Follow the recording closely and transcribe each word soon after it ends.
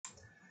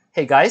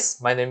Hey guys,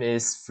 my name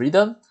is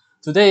Freedom.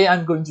 Today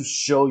I'm going to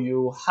show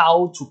you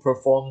how to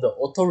perform the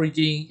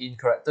auto-rigging in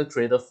Character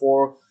Creator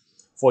 4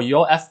 for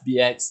your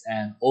FBX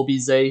and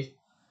OBJ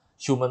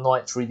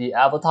humanoid 3D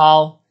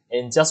avatar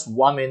in just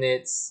 1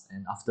 minute,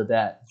 and after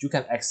that you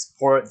can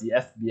export the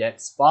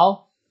FBX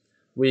file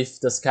with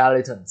the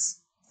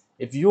skeletons.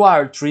 If you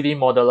are a 3D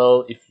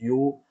modeler, if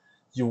you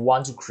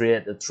want to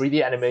create the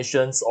 3D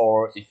animations,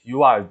 or if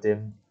you are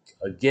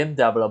a game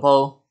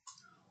developer,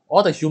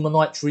 all the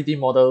humanoid 3D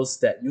models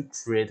that you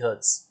created,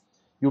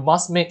 you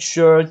must make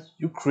sure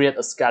you create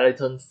a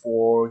skeleton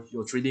for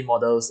your 3D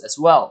models as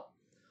well.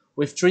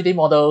 With 3D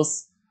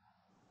models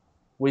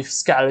with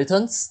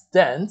skeletons,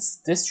 then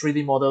these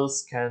 3D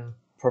models can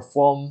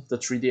perform the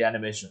 3D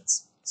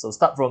animations. So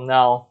start from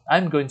now,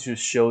 I'm going to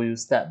show you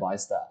step by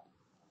step.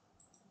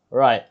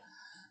 Alright,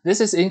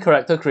 this is in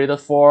Character Creator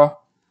 4.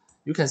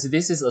 You can see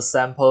this is a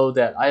sample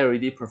that I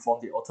already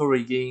performed the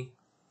auto-rigging,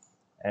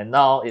 and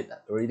now it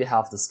already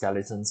have the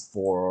skeletons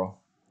for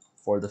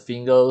the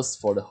fingers,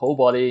 for the whole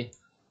body.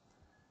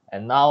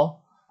 And now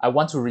I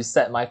want to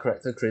reset my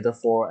Character Creator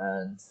 4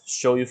 and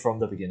show you from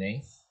the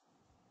beginning.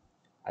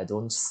 I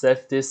don't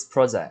save this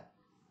project.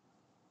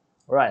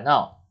 Alright,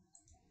 now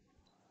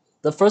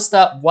the first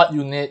step, what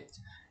you need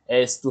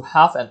is to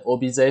have an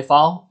OBJ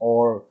file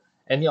or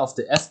any of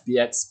the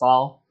FBX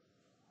file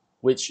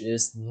which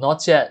is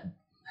not yet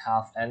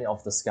have any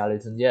of the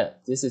skeleton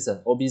yet. This is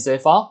an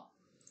OBJ file.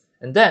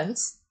 And then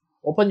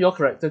open your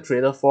Character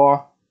Creator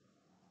 4.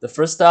 The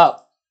first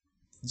step,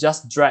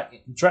 just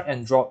drag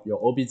and drop your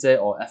OBJ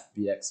or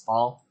FBX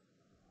file.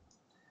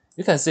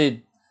 You can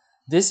see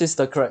this is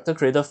the Character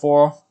Creator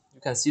 4. You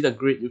can see the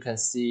grid, you can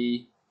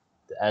see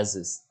the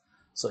axis.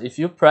 So if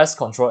you press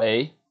Ctrl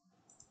A,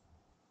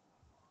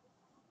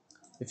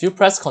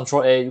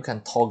 you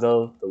can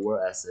toggle the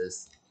world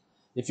axis.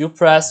 If you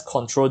press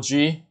Ctrl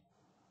G,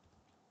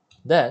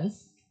 then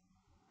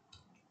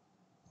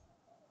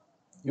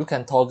you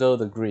can toggle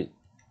the grid.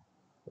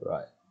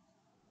 Right.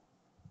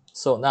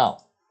 So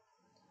now,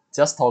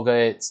 just toggle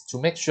it to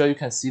make sure you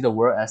can see the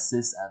world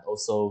axis and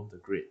also the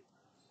grid.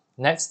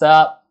 Next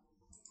step,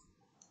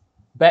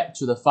 back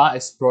to the File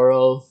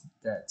Explorer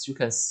that you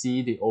can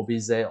see the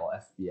OBJ or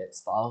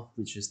FBX file,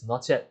 which is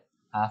not yet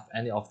have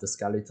any of the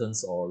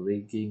skeletons or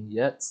rigging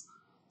yet.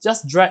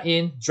 Just drag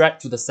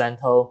to the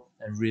center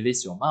and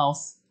release your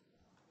mouse.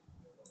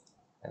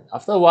 And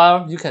after a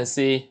while, you can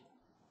see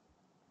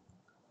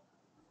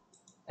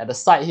at the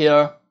side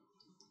here,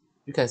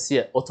 you can see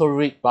an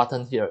AutoRig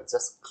button here.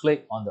 Just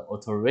click on the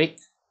AutoRig.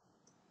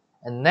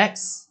 And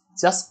next,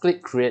 just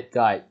click Create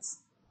Guides.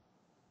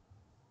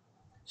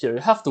 Here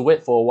you have to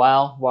wait for a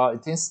while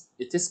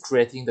it is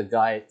creating the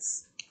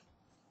guides.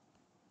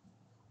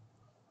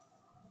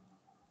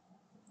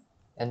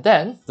 And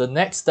then the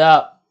next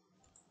step,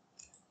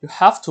 you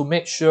have to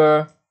make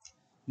sure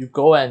you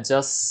go and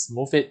just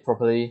move it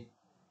properly.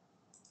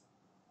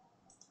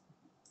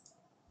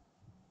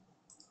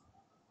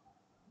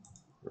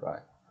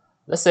 Right.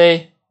 Let's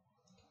say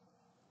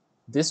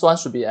this one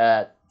should be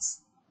at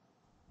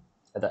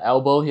the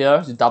elbow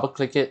here. You double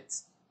click it.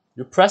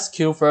 You press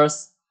Q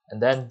first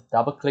and then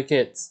double click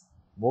it.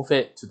 Move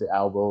it to the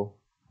elbow.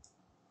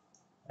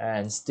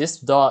 And this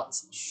dot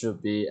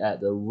should be at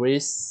the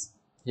wrist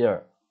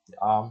here, the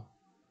arm.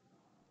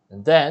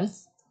 And then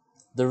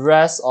the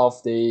rest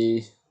of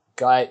the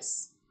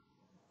guides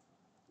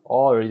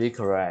already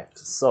correct.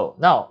 So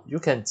now you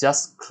can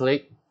just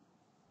click.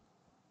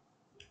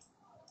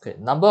 Okay,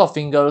 number of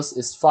fingers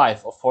is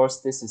 5. Of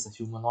course, this is a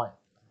humanoid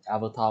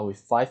avatar with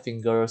 5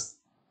 fingers.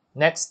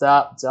 Next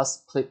step,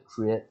 just click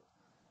Create,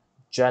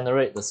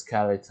 generate the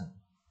skeleton.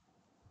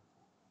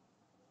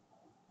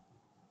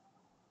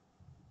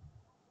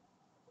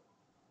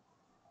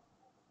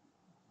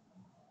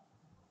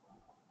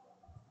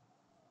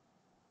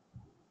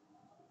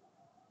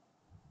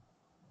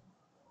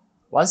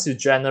 Once you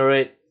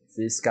generate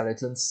the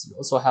skeletons, you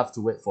also have to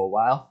wait for a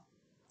while,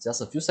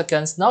 just a few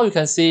seconds. Now you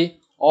can see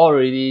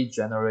already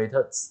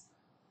generated.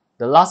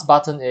 The last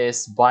button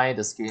is bind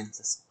the skin.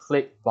 Just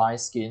click bind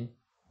skin.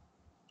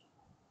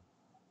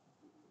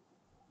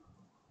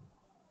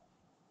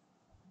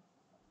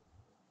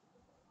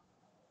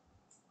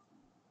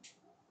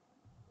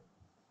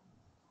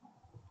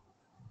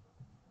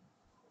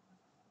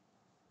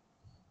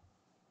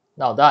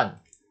 Now done.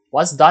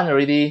 Once done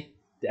already,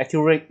 the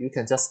Accurig, you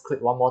can just click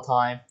one more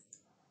time.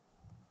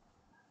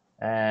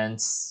 And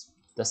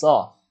that's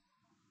all.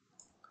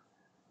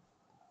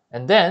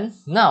 And then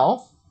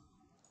now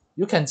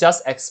you can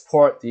just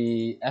export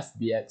the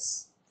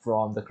FBX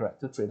from the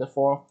Character Creator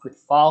 4. Click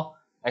File,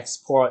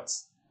 Export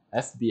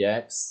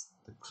FBX,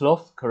 the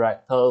cloth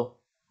character.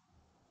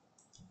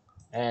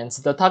 And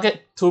the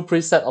target tool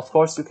preset, of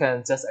course, you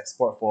can just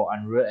export for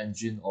Unreal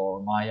Engine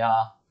or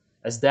Maya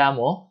as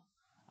demo.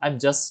 I'm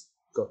just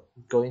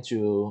going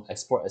to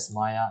export as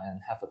Maya and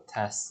have a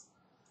test.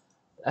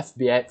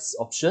 FBX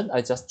option,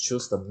 I just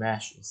choose the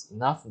mesh is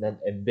enough, then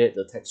embed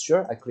the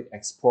texture. I click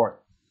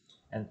Export.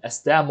 And as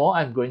demo,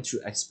 I'm going to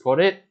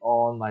export it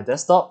on my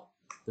desktop.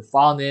 The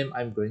file name,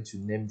 I'm going to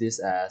name this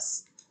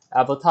as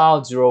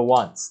avatar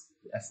 01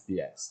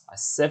 FBX. I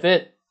save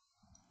it.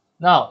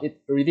 Now it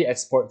already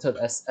exported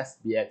as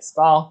FBX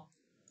file.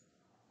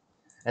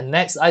 And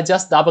next, I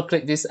just double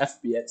click this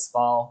FBX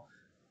file.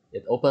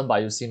 It opened by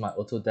using my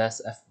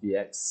Autodesk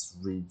FBX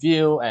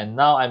review. And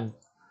now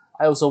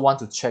I also want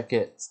to check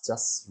it.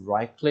 Just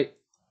right click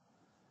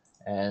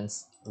and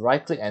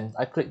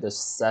I click the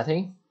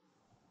setting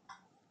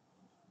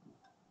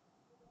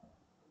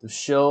to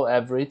show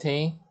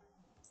everything.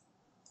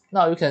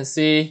 Now you can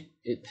see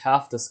it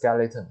have the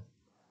skeleton.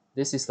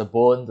 This is the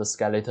bone, the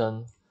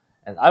skeleton.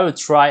 And I will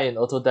try in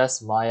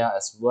Autodesk Maya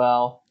as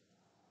well.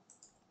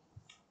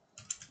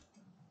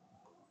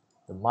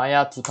 The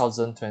Maya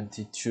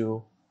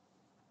 2022.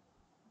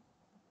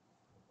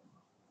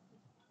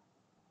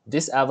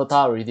 This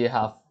avatar already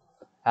have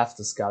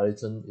the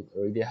skeleton. It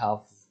already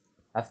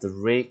have the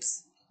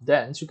rigs.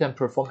 Then you can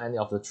perform any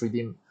of the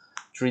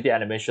 3D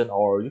animation,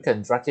 or you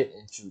can drag it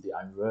into the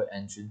Unreal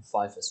Engine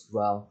 5 as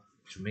well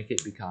to make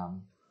it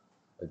become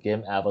a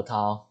game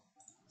avatar.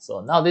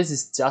 So now this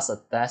is just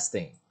a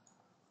testing.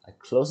 I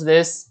close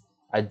this.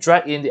 I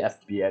drag in the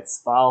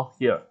FBX file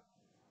here.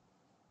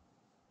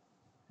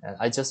 And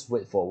I just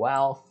wait for a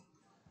while.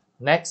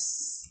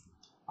 Next,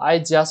 I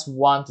just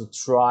want to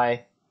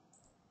try.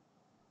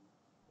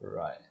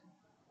 Right.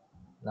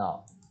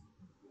 Now,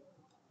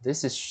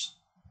 this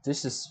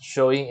is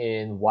showing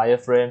in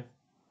wireframe.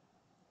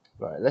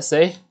 Right, let's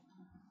say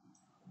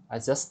I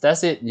just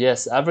test it.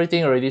 Yes,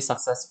 everything already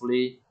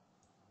successfully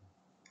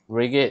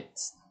rig it.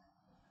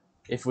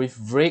 If we've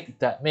rigged,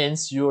 that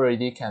means you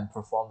already can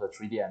perform the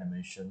 3D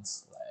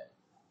animations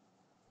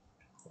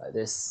like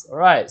this.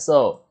 Alright,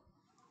 so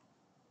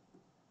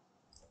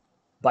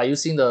by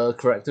using the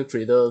character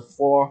creator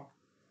 4,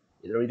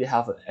 it already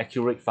have an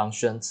Accurig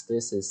functions.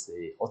 This is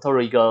the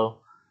AutoRigger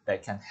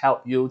that can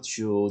help you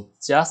to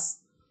just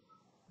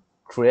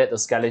create a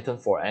skeleton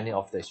for any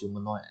of the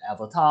humanoid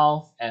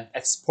avatar and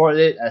export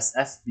it as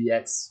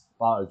FBX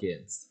file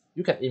again.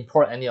 You can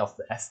import any of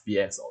the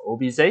FBX or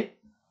OBJ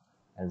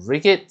and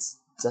rig it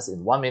just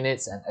in 1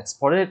 minute and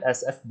export it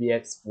as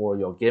FBX for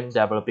your game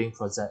developing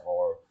project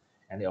or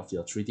any of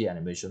your 3D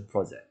animation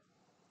project.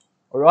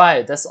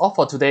 Alright, that's all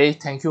for today.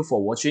 Thank you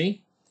for watching.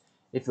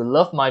 If you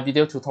love my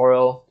video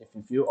tutorial, if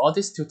you feel all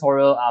these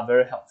tutorials are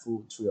very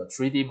helpful to your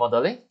 3D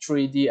modeling,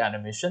 3D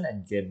animation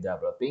and game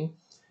developing,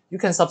 you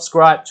can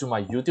subscribe to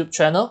my YouTube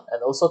channel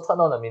and also turn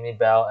on the mini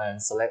bell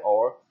and select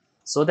all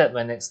so that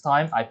when next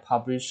time I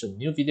publish a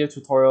new video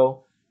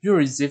tutorial, you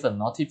receive a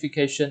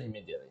notification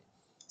immediately.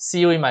 See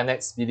you in my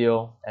next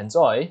video.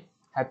 Enjoy!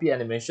 Happy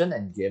animation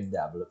and game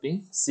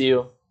developing. See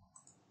you!